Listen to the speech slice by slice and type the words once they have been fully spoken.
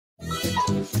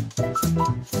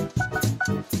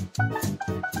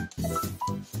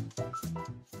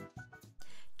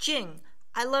Jing.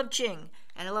 I love Jing,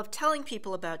 and I love telling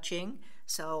people about Jing,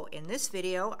 so in this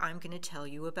video I'm going to tell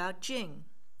you about Jing.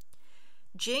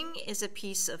 Jing is a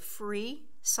piece of free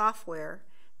software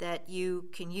that you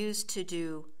can use to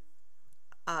do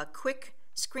quick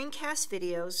screencast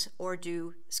videos or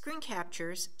do screen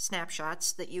captures,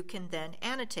 snapshots that you can then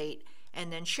annotate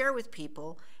and then share with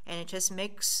people, and it just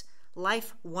makes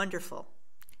life wonderful.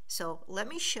 So let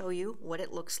me show you what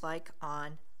it looks like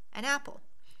on an Apple.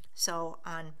 So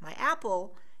on my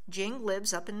Apple, Jing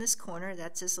lives up in this corner.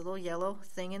 That's this little yellow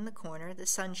thing in the corner, the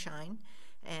sunshine.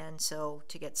 And so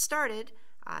to get started,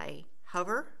 I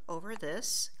hover over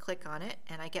this, click on it,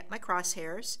 and I get my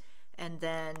crosshairs, and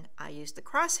then I use the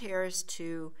crosshairs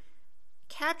to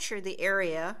capture the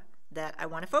area that I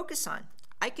want to focus on.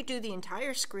 I could do the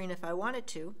entire screen if I wanted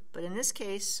to, but in this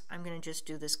case, I'm going to just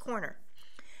do this corner.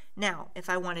 Now,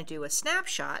 if I want to do a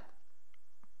snapshot,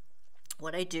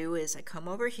 what I do is I come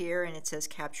over here and it says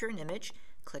capture an image,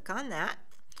 click on that,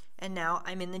 and now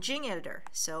I'm in the Jing editor,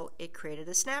 so it created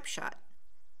a snapshot.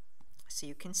 So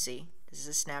you can see this is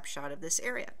a snapshot of this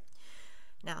area.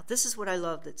 Now this is what I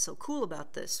love that's so cool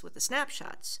about this with the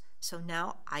snapshots. So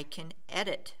now I can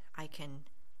edit. I can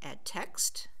add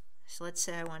text. So let's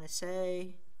say I want to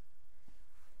say,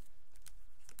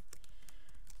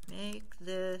 make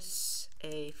this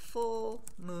a full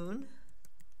moon.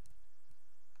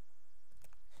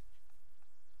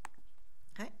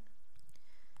 Okay.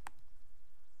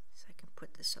 So I can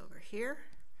put this over here,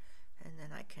 and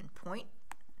then I can point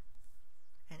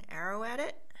an arrow at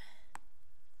it.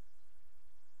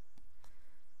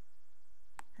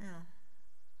 Oh.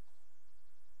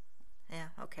 Yeah,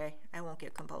 okay, I won't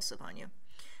get compulsive on you.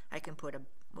 I can put a,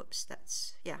 whoops,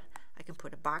 that's, yeah, I can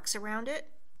put a box around it.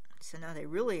 So now they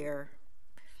really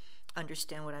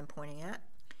understand what I'm pointing at.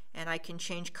 And I can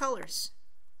change colors.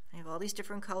 I have all these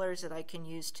different colors that I can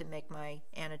use to make my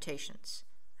annotations.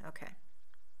 Okay.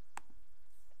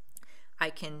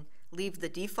 I can leave the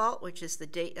default, which is the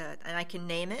date, and I can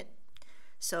name it.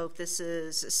 So if this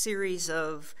is a series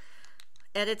of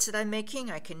edits that I'm making,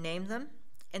 I can name them.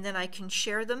 And then I can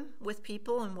share them with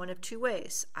people in one of two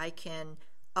ways. I can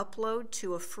upload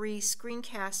to a free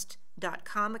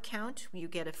screencast.com account. You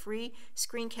get a free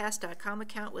screencast.com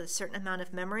account with a certain amount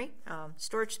of memory,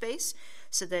 storage space,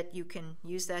 so that you can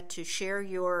use that to share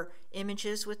your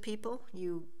images with people.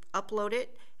 You upload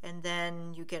it, and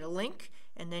then you get a link,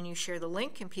 and then you share the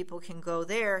link, and people can go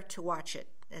there to watch it,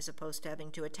 as opposed to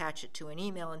having to attach it to an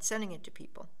email and sending it to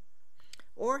people.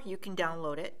 Or you can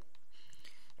download it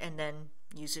and then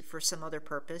use it for some other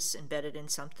purpose, embed it in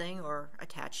something, or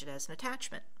attach it as an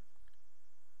attachment.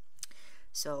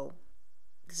 So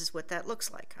this is what that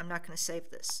looks like. I'm not going to save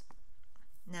this.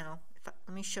 Now,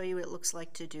 let me show you what it looks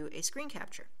like to do a screen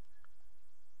capture.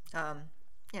 Yeah,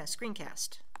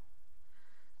 screencast.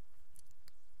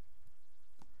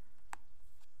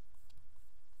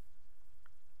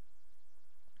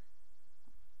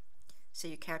 So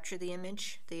you capture the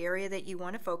image, the area that you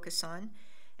want to focus on,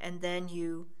 and then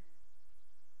you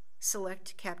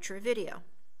select capture a video.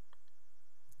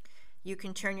 You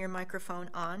can turn your microphone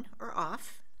on or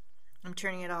off. I'm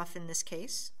turning it off in this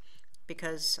case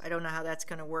because I don't know how that's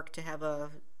going to work to have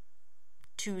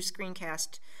two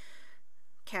screencasting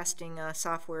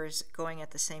softwares going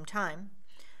at the same time.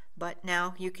 But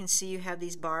now you can see you have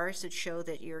these bars that show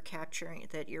that you're capturing,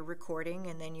 that you're recording,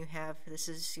 and then you have,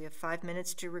 you have 5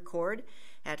 minutes to record.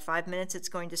 At 5 minutes it's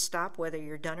going to stop whether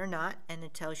you're done or not, and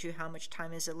it tells you how much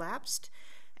time has elapsed.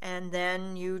 And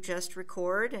then you just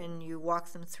record and you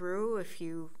walk them through. If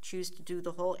you choose to do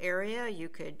the whole area, you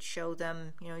could show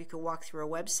them, you could walk through a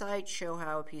website, show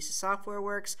how a piece of software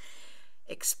works,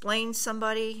 explain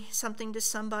something to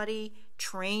somebody,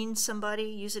 train somebody,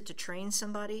 use it to train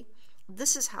somebody.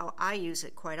 This is how I use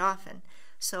it quite often.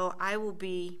 So I will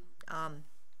be,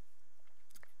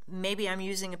 maybe I'm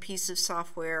using a piece of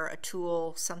software, a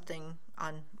tool, something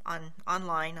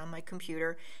online on my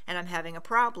computer, and I'm having a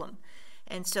problem.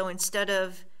 And so instead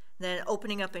of then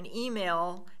opening up an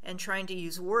email and trying to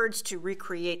use words to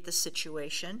recreate the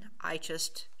situation, I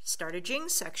just start a Jing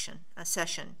session.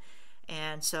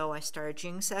 And so I start a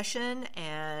Jing session,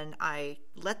 and I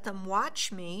let them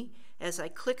watch me as I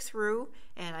click through,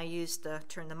 and I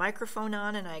turn the microphone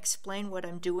on, and I explain what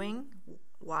I'm doing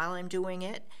while I'm doing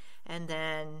it, and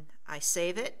then I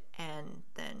save it and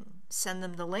then send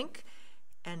them the link,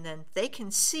 and then they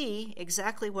can see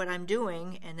exactly what I'm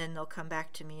doing, and then they'll come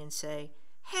back to me and say,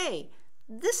 hey,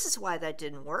 this is why that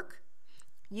didn't work.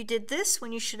 You did this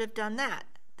when you should have done that.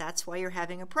 That's why you're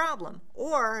having a problem.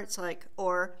 Or it's like,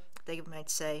 or they might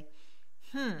say,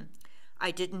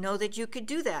 I didn't know that you could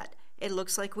do that. It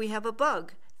looks like we have a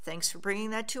bug. Thanks for bringing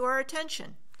that to our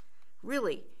attention.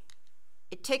 Really,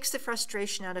 it takes the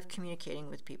frustration out of communicating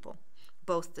with people,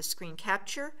 both the screen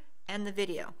capture and the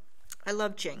video. I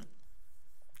love Jing.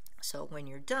 So when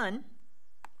you're done,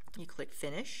 you click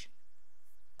Finish,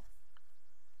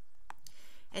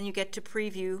 and you get to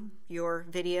preview your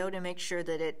video to make sure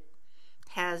that it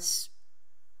has,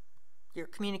 you're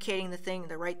communicating the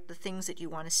things that you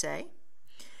want to say.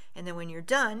 And then when you're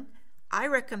done, I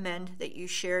recommend that you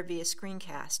share via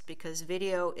screencast, because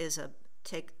video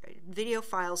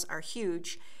files are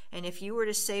huge, and if you were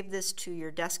to save this to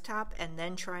your desktop and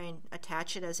then try and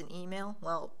attach it as an email,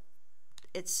 well,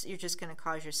 you're just going to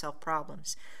cause yourself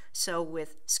problems. So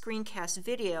with screencast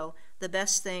video, the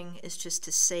best thing is just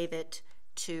to save it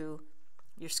to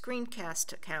your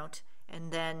screencast account,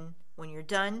 and then when you're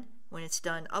done, when it's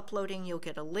done uploading, you'll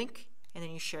get a link, and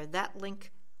then you share that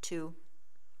link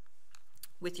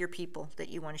with your people that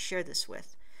you want to share this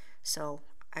with. So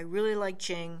I really like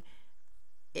Jing.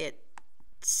 It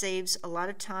saves a lot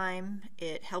of time.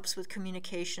 It helps with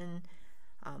communication.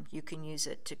 You can use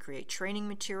it to create training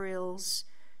materials,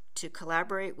 to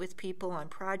collaborate with people on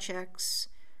projects,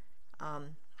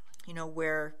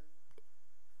 where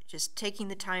just taking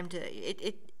the time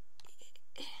to,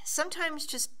 sometimes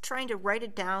just trying to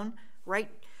write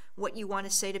what you want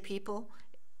to say to people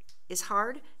is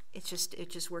hard. It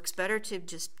just works better to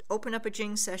just open up a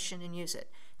Jing session and use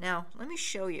it. Now, let me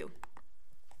show you.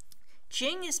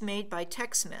 Jing is made by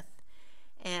Techsmith,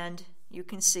 and you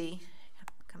can see,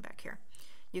 come back here,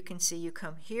 you can see, you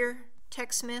come here,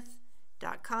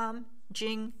 techsmith.com,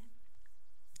 Jing,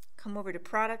 come over to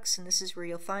products, and this is where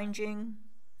you'll find Jing,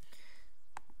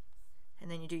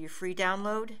 and then you do your free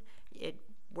download. It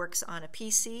works on a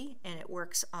PC and it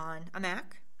works on a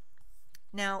Mac.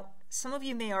 Now, some of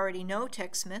you may already know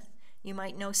Techsmith. You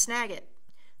might know Snagit.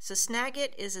 So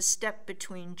Snagit is a step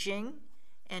between Jing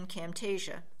and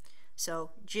Camtasia.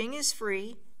 So Jing is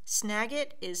free,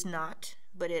 Snagit is not,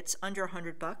 but it's under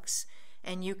 $100,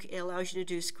 and it allows you to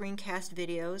do screencast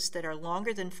videos that are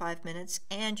longer than 5 minutes,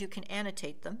 and you can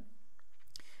annotate them.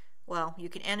 Well, you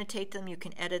can annotate them, you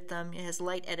can edit them. It has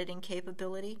light editing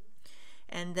capability.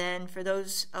 And then for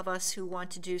those of us who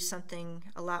want to do something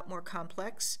a lot more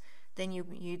complex, then you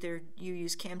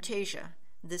use Camtasia.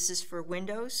 This is for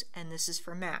Windows and this is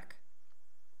for Mac.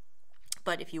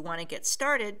 But if you want to get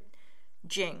started,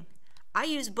 Jing. I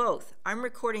use both. I'm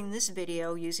recording this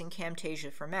video using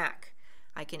Camtasia for Mac.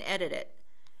 I can edit it.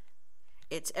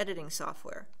 It's editing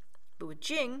software. But with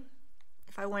Jing,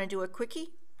 if I want to do a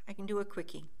quickie, I can do a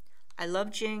quickie. I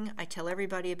love Jing. I tell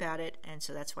everybody about it, and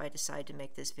so that's why I decided to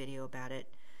make this video about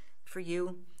it for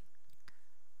you.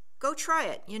 Go try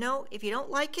it. If you don't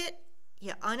like it,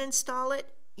 you uninstall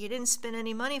it. You didn't spend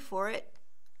any money for it.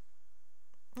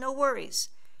 No worries.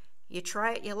 You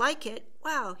try it, you like it.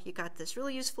 Wow, you got this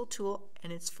really useful tool,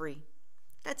 and it's free.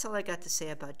 That's all I got to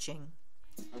say about Jing.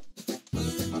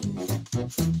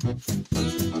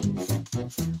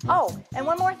 Oh, and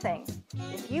one more thing.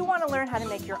 If you want to learn how to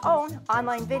make your own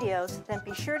online videos, then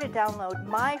be sure to download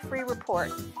my free report,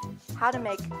 How to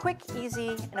Make Quick, Easy,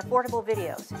 and Affordable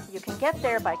Videos. You can get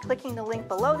there by clicking the link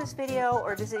below this video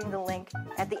or visiting the link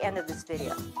at the end of this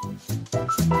video.